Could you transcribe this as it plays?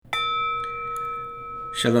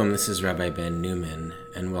Shalom, this is Rabbi Ben Newman,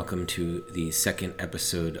 and welcome to the second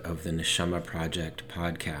episode of the Neshama Project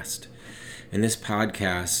podcast. In this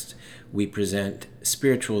podcast, we present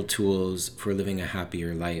spiritual tools for living a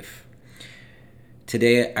happier life.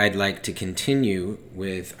 Today, I'd like to continue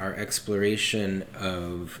with our exploration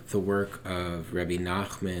of the work of Rabbi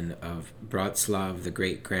Nachman of Bratslav, the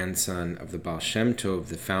great-grandson of the Baal Shem Tov,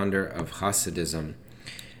 the founder of Hasidism.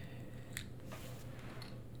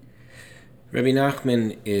 Rabbi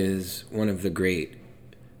Nachman is one of the great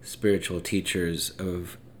spiritual teachers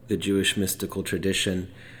of the Jewish mystical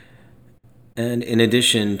tradition, and in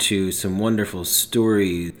addition to some wonderful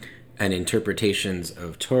stories and interpretations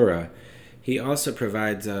of Torah, he also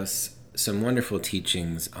provides us some wonderful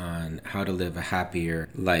teachings on how to live a happier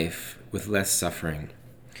life with less suffering.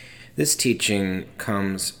 This teaching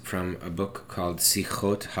comes from a book called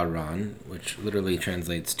Sichot Haran, which literally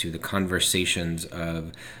translates to the Conversations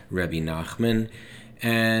of Rabbi Nachman,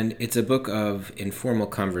 and it's a book of informal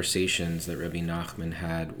conversations that Rabbi Nachman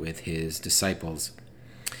had with his disciples.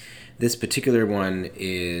 This particular one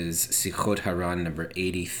is Sichot Haran number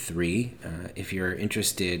 83. If you're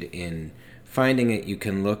interested in finding it, you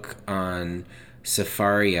can look on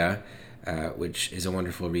Sefaria, which is a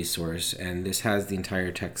wonderful resource, and this has the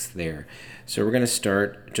entire text there. So we're going to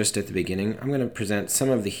start just at the beginning. I'm going to present some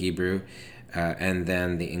of the Hebrew and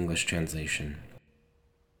then the English translation.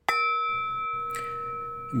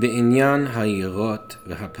 בעניין היראות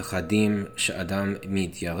והפחדים שאדם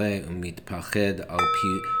מתיירא ומתפחד על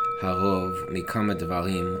פי הרוב מכמה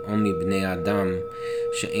דברים או מבני אדם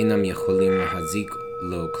שאינם יכולים להזיק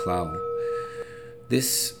לו כלל.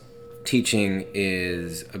 This teaching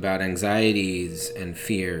is about anxieties and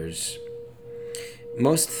fears.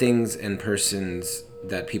 Most things and persons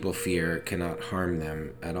that people fear cannot harm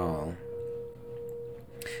them at all.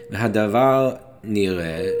 והדבר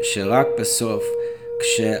נראה שרק בסוף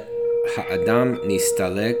כשהאדם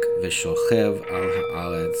נסתלק ושוכב על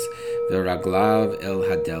הארץ ורגליו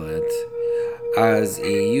אל הדלת, אז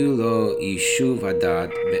יהיו לו יישוב הדעת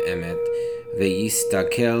באמת,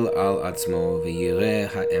 ויסתכל על עצמו ויראה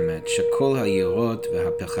האמת שכל היראות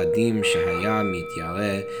והפחדים שהיה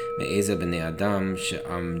מתיירא מאיזה בני אדם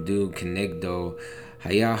שעמדו כנגדו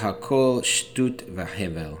היה הכל שטות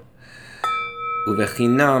והבל,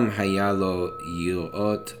 ובחינם היה לו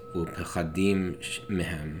יראות ופחדים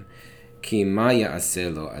מהם, כי מה יעשה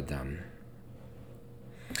לו אדם?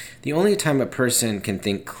 The only time a person can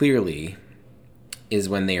think clearly is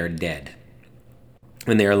when they are dead.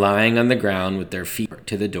 When they are lying on the ground with their feet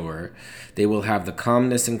to the door, they will have the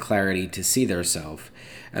calmness and clarity to see theirself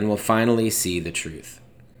and will finally see the truth.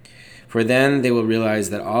 For then they will realize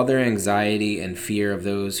that all their anxiety and fear of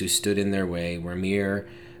those who stood in their way were mere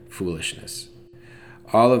foolishness.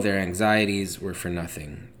 All of their anxieties were for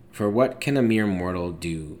nothing. For what can a mere mortal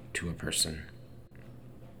do to a person?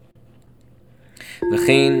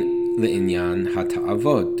 וכן לעניין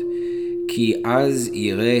התאוות, כי אז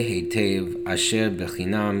יראה היטב אשר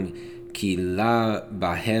בחינם כי לה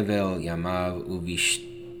בהבל ימיו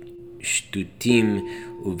ובשטותים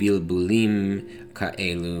ובלבולים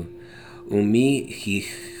כאלו, ומי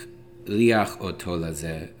הכריח אותו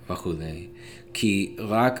לזה וכו', כי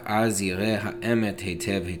רק אז יראה האמת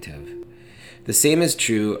היטב היטב. The same is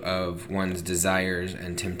true of one's desires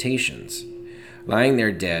and temptations. Lying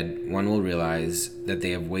there dead, one will realize that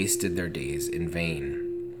they have wasted their days in vain.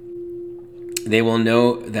 They will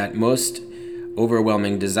know that most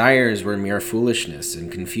overwhelming desires were mere foolishness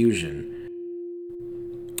and confusion.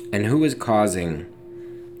 And who is causing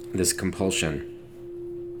this compulsion?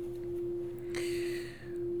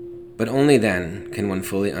 But only then can one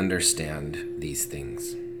fully understand these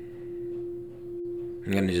things.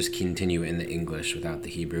 I'm going to just continue in the English without the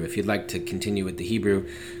Hebrew. If you'd like to continue with the Hebrew,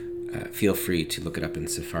 feel free to look it up in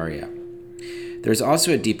Sefaria. There's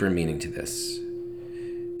also a deeper meaning to this.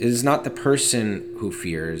 It is not the person who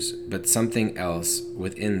fears, but something else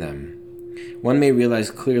within them. One may realize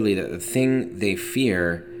clearly that the thing they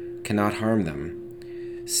fear cannot harm them.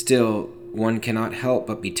 Still, one cannot help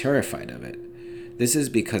but be terrified of it. This is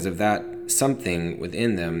because of that something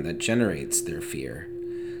within them that generates their fear.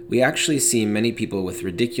 We actually see many people with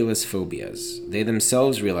ridiculous phobias. They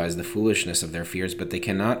themselves realize the foolishness of their fears, but they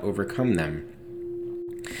cannot overcome them.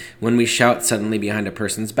 When we shout suddenly behind a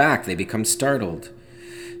person's back, they become startled.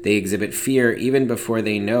 They exhibit fear even before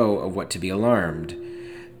they know of what to be alarmed.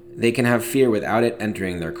 They can have fear without it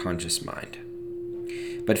entering their conscious mind.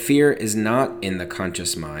 But fear is not in the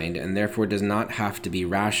conscious mind and therefore does not have to be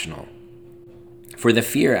rational. For the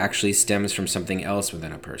fear actually stems from something else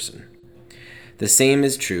within a person. The same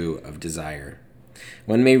is true of desire.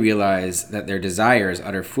 One may realize that their desire is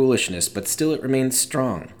utter foolishness, but still it remains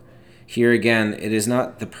strong. Here again, it is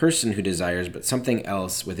not the person who desires, but something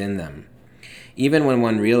else within them. Even when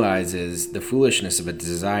one realizes the foolishness of a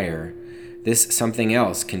desire, this something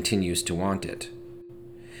else continues to want it.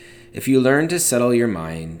 If you learn to settle your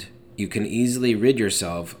mind, you can easily rid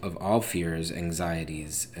yourself of all fears,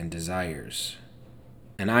 anxieties, and desires.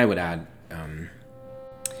 And I would add,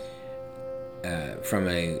 from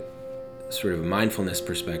a sort of mindfulness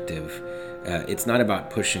perspective, it's not about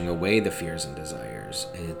pushing away the fears and desires.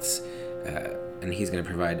 It's, and he's going to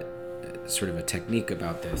provide sort of a technique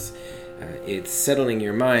about this. It's settling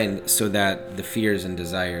your mind so that the fears and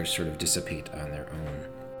desires sort of dissipate on their own.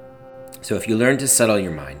 So if you learn to settle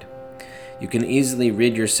your mind, you can easily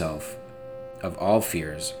rid yourself of all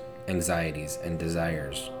fears, anxieties, and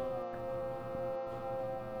desires.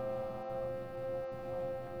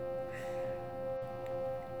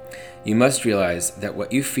 You must realize that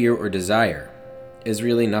what you fear or desire is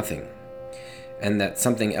really nothing, and that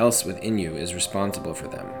something else within you is responsible for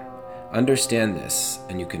them. Understand this,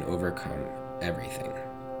 and you can overcome everything.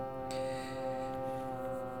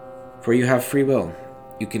 For you have free will.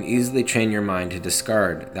 You can easily train your mind to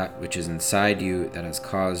discard that which is inside you that has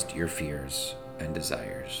caused your fears and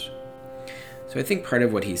desires. So I think part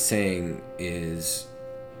of what he's saying is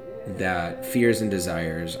that fears and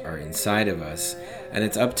desires are inside of us, and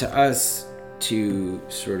it's up to us to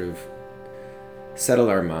sort of settle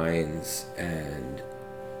our minds and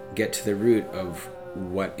get to the root of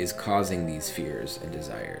what is causing these fears and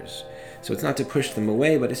desires. So it's not to push them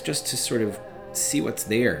away, but it's just to sort of see what's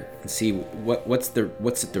there and see what's at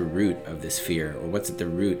the root of this fear, or what's at the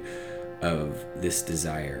root of this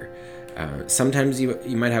desire. Sometimes you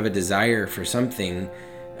might have a desire for something,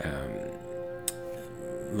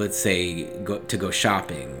 let's say to go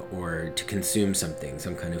shopping or to consume something,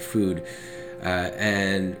 some kind of food,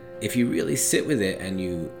 and if you really sit with it and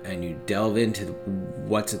you delve into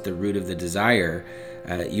what's at the root of the desire,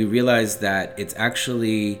 you realize that it's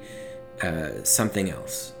actually something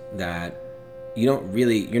else, that you're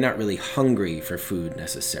not really hungry for food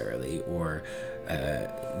necessarily, or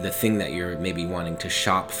the thing that you're maybe wanting to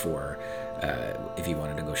shop for, if you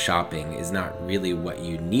wanted to go shopping, is not really what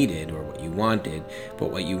you needed or what you wanted,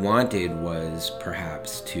 but what you wanted was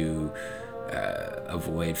perhaps to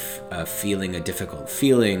avoid feeling a difficult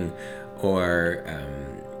feeling, or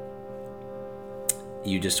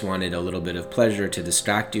you just wanted a little bit of pleasure to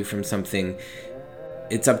distract you from something.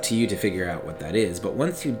 It's up to you to figure out what that is. But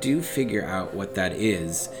once you do figure out what that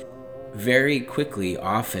is, very quickly,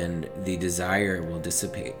 often, the desire will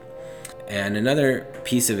dissipate. And another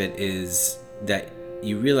piece of it is that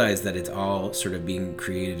you realize that it's all sort of being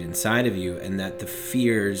created inside of you, and that the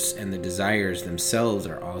fears and the desires themselves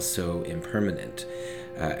are also impermanent.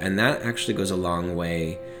 And that actually goes a long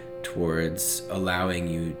way towards allowing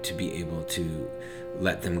you to be able to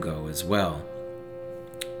let them go as well.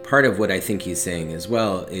 Part of what I think he's saying as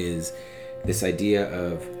well is this idea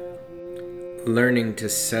of learning to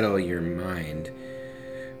settle your mind,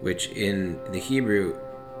 which in the Hebrew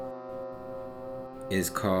is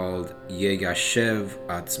called yeyashev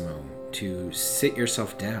atzmo, to sit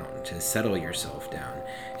yourself down, to settle yourself down.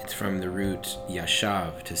 It's from the root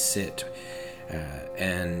yashav, to sit,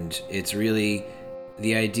 and it's really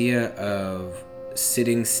the idea of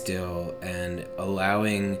sitting still and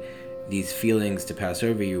allowing these feelings to pass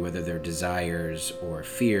over you, whether they're desires or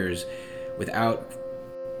fears, without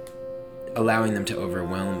allowing them to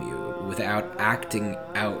overwhelm you, without acting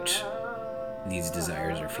out these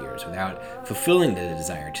desires or fears, without fulfilling the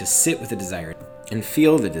desire, to sit with the desire and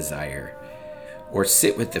feel the desire, or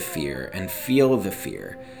sit with the fear and feel the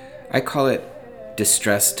fear. I call it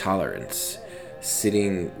distress tolerance,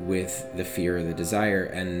 sitting with the fear or the desire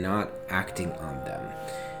and not acting on them.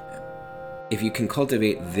 If you can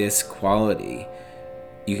cultivate this quality,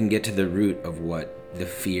 you can get to the root of what the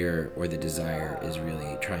fear or the desire is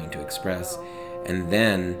really trying to express, and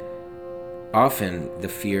then often the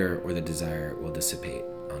fear or the desire will dissipate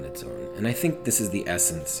on its own. And I think this is the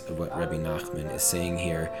essence of what Rabbi Nachman is saying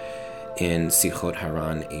here in Sichot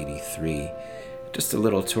Haran 83. Just a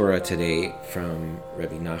little Torah today from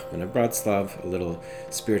Rabbi Nachman of Bratslav, a little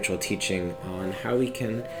spiritual teaching on how we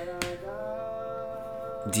can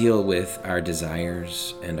deal with our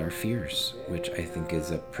desires and our fears, which I think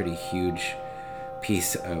is a pretty huge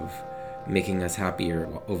piece of making us happier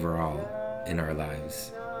overall in our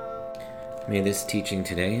lives. May this teaching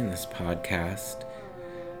today and this podcast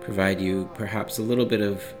provide you perhaps a little bit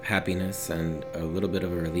of happiness and a little bit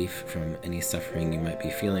of a relief from any suffering you might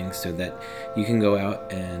be feeling, so that you can go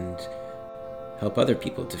out and help other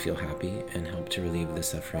people to feel happy and help to relieve the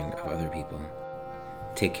suffering of other people.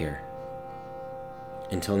 Take care.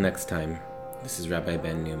 Until next time, this is Rabbi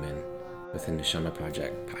Ben Newman with the Neshama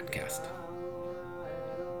Project podcast.